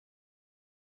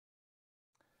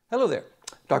Hello there.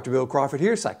 Dr. Bill Crawford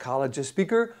here, psychologist,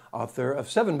 speaker, author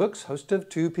of 7 books, host of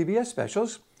 2 PBS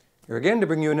specials. Here again to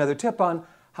bring you another tip on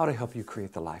how to help you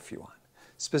create the life you want.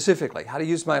 Specifically, how to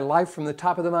use my life from the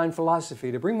top of the mind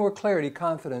philosophy to bring more clarity,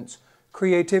 confidence,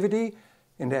 creativity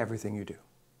into everything you do.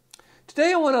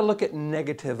 Today I want to look at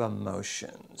negative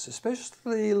emotions,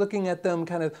 especially looking at them,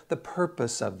 kind of the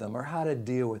purpose of them or how to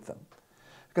deal with them.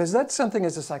 Because that's something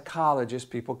as a psychologist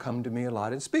people come to me a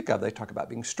lot and speak of. They talk about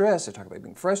being stressed, they talk about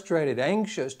being frustrated,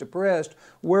 anxious, depressed,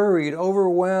 worried,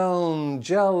 overwhelmed,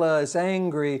 jealous,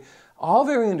 angry, all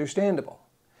very understandable.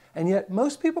 And yet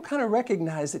most people kind of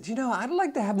recognize that, I'd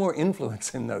like to have more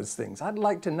influence in those things. I'd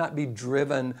like to not be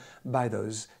driven by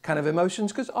those kind of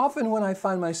emotions, because often when I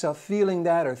find myself feeling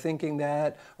that or thinking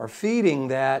that or feeding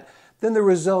that, then the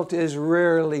result is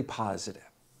rarely positive.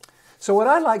 So what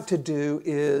I like to do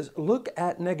is look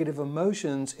at negative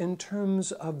emotions in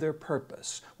terms of their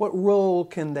purpose. What role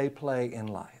can they play in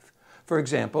life? For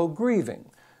example, grieving.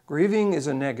 Grieving is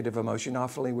a negative emotion.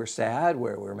 Often we're sad,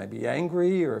 we're maybe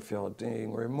angry or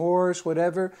feeling remorse,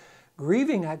 whatever.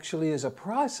 Grieving actually is a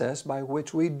process by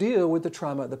which we deal with the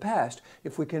trauma of the past.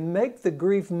 If we can make the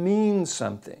grief mean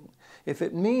something, if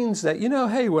it means that,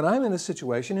 hey, when I'm in a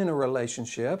situation, in a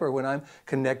relationship, or when I'm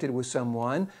connected with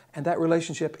someone and that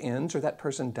relationship ends or that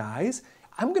person dies,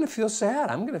 I'm going to feel sad.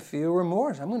 I'm going to feel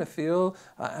remorse. I'm going to feel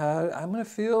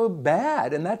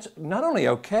bad. And that's not only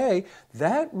okay,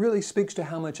 that really speaks to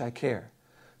how much I care.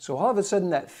 So all of a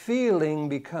sudden that feeling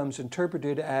becomes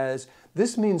interpreted as,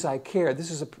 this means I care.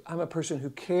 I'm a person who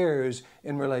cares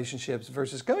in relationships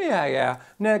versus, yeah,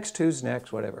 next, who's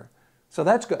next, whatever. So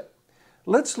that's good.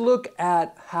 Let's look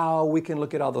at how we can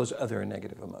look at all those other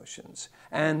negative emotions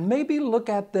and maybe look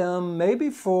at them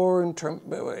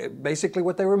basically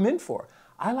what they were meant for.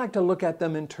 I like to look at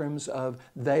them in terms of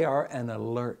they are an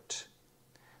alert.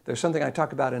 There's something I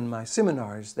talk about in my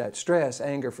seminars that stress,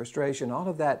 anger, frustration, all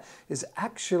of that is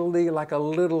actually like a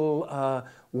little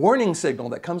warning signal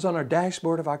that comes on our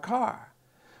dashboard of our car.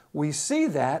 We see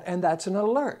that and that's an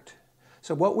alert.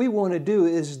 So what we want to do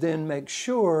is then make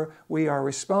sure we are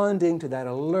responding to that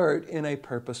alert in a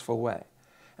purposeful way.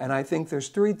 And I think there's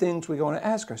 3 things we want to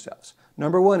ask ourselves.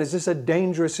 Number 1, is this a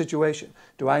dangerous situation?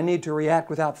 Do I need to react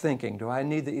without thinking? Do I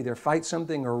need to either fight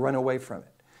something or run away from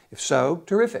it? If so,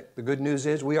 terrific. The good news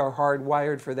is we are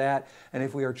hardwired for that. And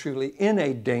if we are truly in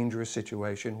a dangerous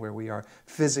situation where we are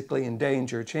physically in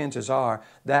danger, chances are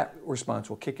that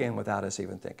response will kick in without us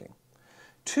even thinking.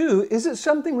 2, is it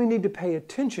something we need to pay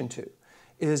attention to?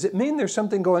 Does it mean there's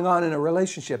something going on in a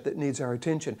relationship that needs our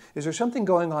attention? Is there something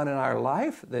going on in our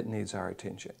life that needs our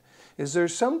attention? Is there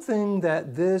something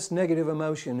that this negative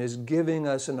emotion is giving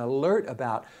us an alert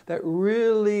about that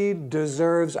really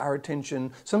deserves our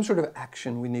attention, some sort of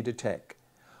action we need to take?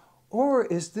 Or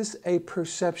is this a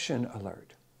perception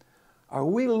alert? Are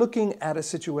we looking at a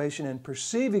situation and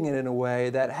perceiving it in a way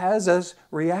that has us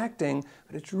reacting,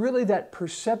 but it's really that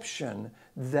perception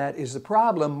that is the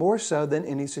problem more so than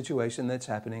any situation that's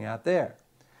happening out there?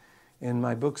 In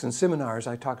my books and seminars,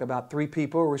 I talk about 3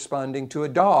 people responding to a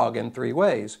dog in 3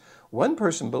 ways. One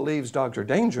person believes dogs are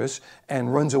dangerous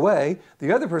and runs away.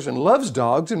 The other person loves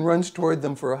dogs and runs toward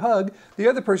them for a hug. The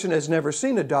other person has never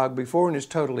seen a dog before and is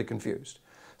totally confused.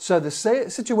 So the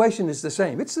situation is the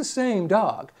same. It's the same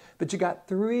dog, but you got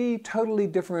 3 totally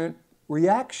different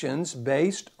reactions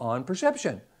based on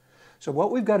perception. So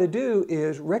what we've got to do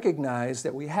is recognize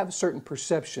that we have certain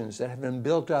perceptions that have been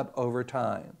built up over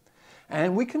time.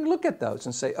 And we can look at those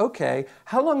and say, okay,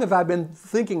 how long have I been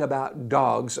thinking about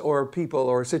dogs or people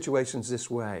or situations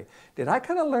this way? Did I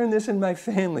kind of learn this in my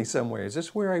family somewhere? Is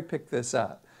this where I picked this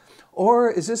up?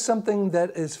 Or is this something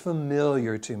that is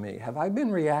familiar to me? Have I been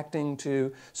reacting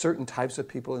to certain types of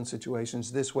people and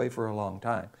situations this way for a long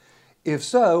time? If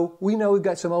so, we know we've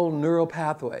got some old neural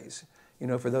pathways.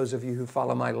 For those of you who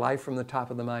follow my life from the top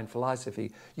of the mind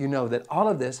philosophy, you know that all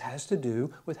of this has to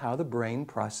do with how the brain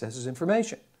processes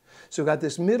information. So we've got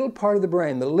this middle part of the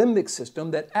brain, the limbic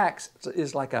system, that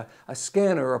is like a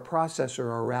scanner, a processor,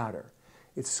 or a router.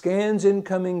 It scans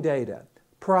incoming data,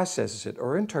 processes it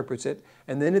or interprets it,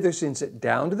 and then either sends it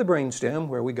down to the brainstem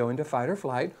where we go into fight or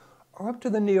flight, or up to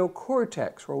the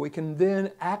neocortex where we can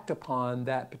then act upon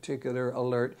that particular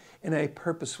alert in a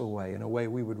purposeful way, in a way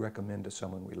we would recommend to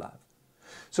someone we love.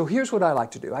 So here's what I like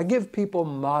to do. I give people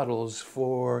models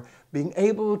for being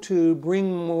able to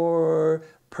bring more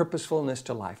purposefulness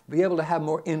to life, be able to have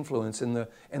more influence in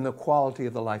the quality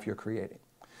of the life you're creating.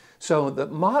 So the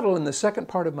model in the second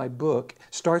part of my book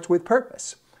starts with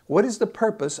purpose. What is the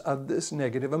purpose of this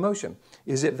negative emotion?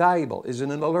 Is it valuable? Is it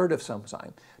an alert of some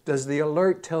kind? Does the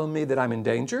alert tell me that I'm in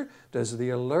danger? Does the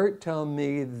alert tell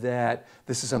me that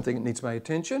this is something that needs my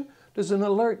attention? Does an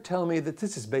alert tell me that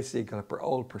this is basically an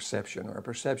old perception, or a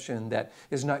perception that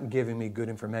is not giving me good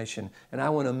information, and I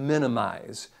want to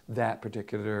minimize that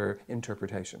particular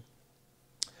interpretation?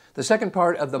 The second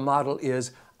part of the model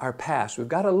is our past. We've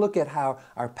got to look at how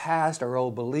our past, our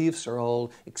old beliefs, our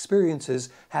old experiences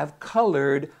have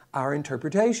colored our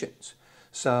interpretations.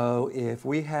 So if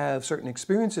we have certain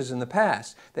experiences in the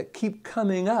past that keep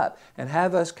coming up and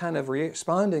have us kind of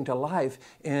responding to life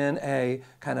in a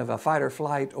kind of a fight or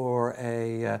flight or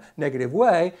a negative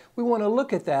way, we want to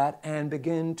look at that and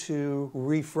begin to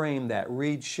reframe that,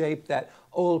 reshape that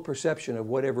old perception of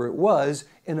whatever it was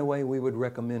in a way we would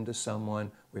recommend to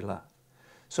someone we love.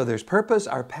 So there's purpose,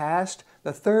 our past.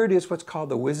 The third is what's called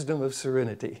the wisdom of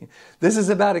serenity. This is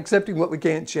about accepting what we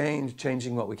can't change,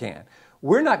 changing what we can.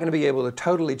 We're not going to be able to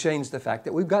totally change the fact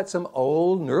that we've got some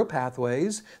old neural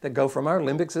pathways that go from our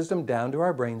limbic system down to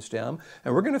our brainstem,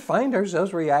 and we're going to find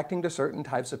ourselves reacting to certain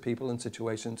types of people and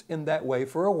situations in that way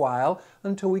for a while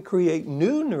until we create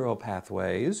new neural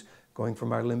pathways going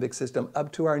from our limbic system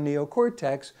up to our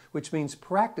neocortex, which means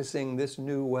practicing this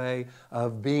new way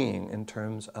of being in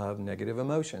terms of negative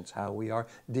emotions, how we are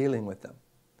dealing with them.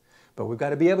 But we've got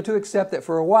to be able to accept that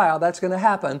for a while that's going to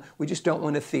happen. We just don't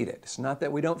want to feed it. It's not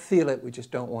that we don't feel it, we just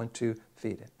don't want to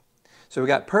feed it. So we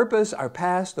got purpose, our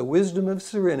past, the wisdom of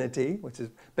serenity, which is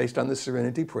based on the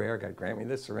serenity prayer. God grant me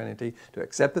the serenity to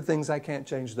accept the things I can't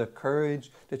change, the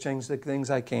courage to change the things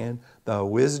I can, the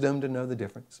wisdom to know the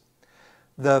difference.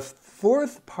 The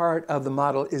fourth part of the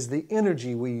model is the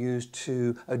energy we use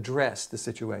to address the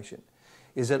situation.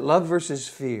 Is it love versus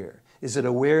fear? Is it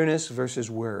awareness versus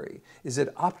worry? Is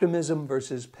it optimism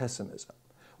versus pessimism?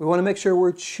 We want to make sure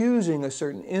we're choosing a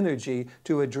certain energy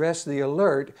to address the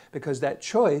alert, because that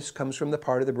choice comes from the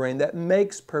part of the brain that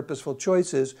makes purposeful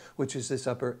choices, which is this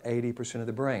upper 80% of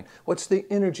the brain. What's the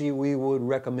energy we would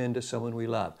recommend to someone we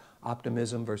love?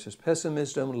 Optimism versus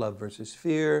pessimism, love versus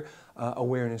fear,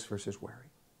 awareness versus worry.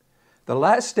 The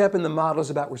last step in the model is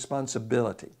about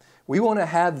responsibility. We want to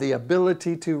have the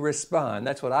ability to respond.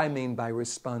 That's what I mean by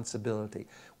responsibility.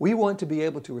 We want to be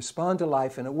able to respond to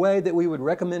life in a way that we would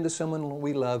recommend to someone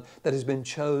we love that has been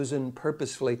chosen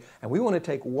purposefully. And we want to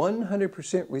take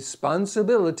 100%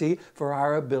 responsibility for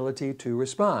our ability to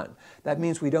respond. That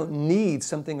means we don't need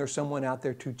something or someone out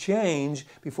there to change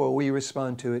before we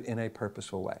respond to it in a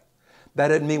purposeful way. That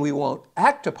doesn't mean we won't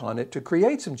act upon it to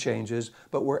create some changes,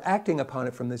 but we're acting upon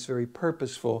it from this very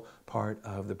purposeful part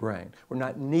of the brain. We're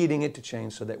not needing it to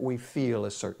change so that we feel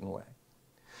a certain way.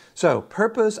 So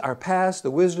purpose, our past,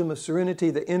 the wisdom of serenity,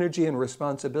 the energy and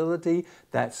responsibility,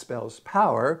 that spells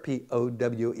power,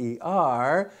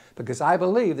 P-O-W-E-R, because I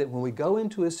believe that when we go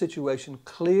into a situation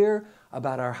clear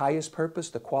about our highest purpose,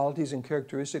 the qualities and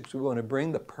characteristics we want to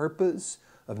bring, the purpose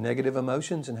of negative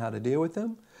emotions and how to deal with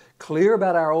them, clear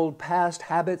about our old past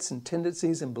habits and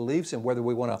tendencies and beliefs and whether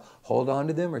we want to hold on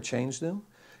to them or change them,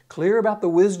 clear about the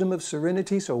wisdom of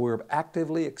serenity so we're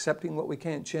actively accepting what we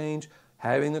can't change,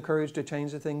 having the courage to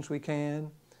change the things we can,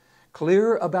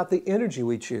 clear about the energy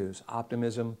we choose,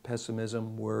 optimism,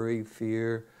 pessimism, worry,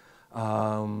 fear,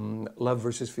 love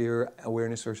versus fear,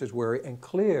 awareness versus worry, and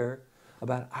clear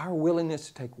about our willingness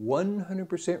to take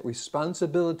 100%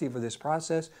 responsibility for this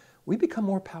process, we become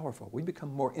more powerful. We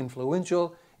become more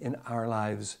influential in our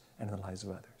lives and in the lives of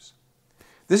others.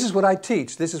 This is what I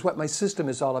teach. This is what my system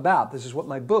is all about. This is what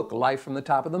my book, Life from the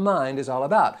Top of the Mind, is all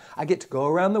about. I get to go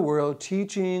around the world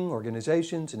teaching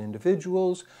organizations and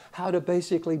individuals how to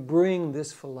basically bring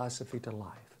this philosophy to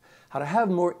life, how to have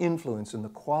more influence in the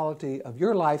quality of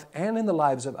your life and in the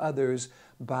lives of others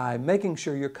by making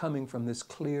sure you're coming from this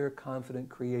clear, confident,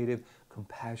 creative,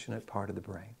 compassionate part of the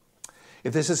brain.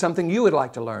 If this is something you would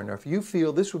like to learn, or if you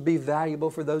feel this would be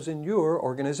valuable for those in your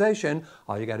organization,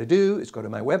 all you got to do is go to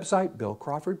my website,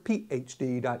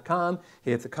 BillCrawfordPhD.com,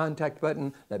 hit the contact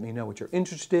button, let me know what you're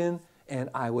interested in, and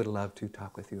I would love to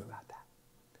talk with you about that.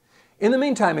 In the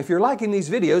meantime, if you're liking these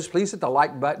videos, please hit the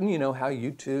like button. You know how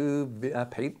YouTube,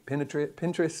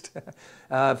 Pinterest,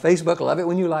 Facebook, love it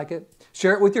when you like it.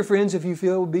 Share it with your friends if you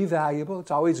feel it would be valuable.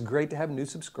 It's always great to have new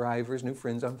subscribers, new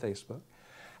friends on Facebook.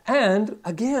 And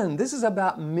again, this is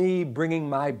about me bringing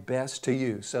my best to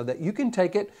you so that you can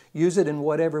take it, use it in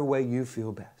whatever way you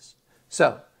feel best.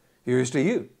 So, here's to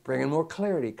you, bringing more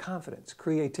clarity, confidence,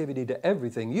 creativity to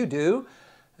everything you do.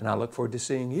 And I look forward to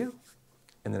seeing you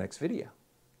in the next video.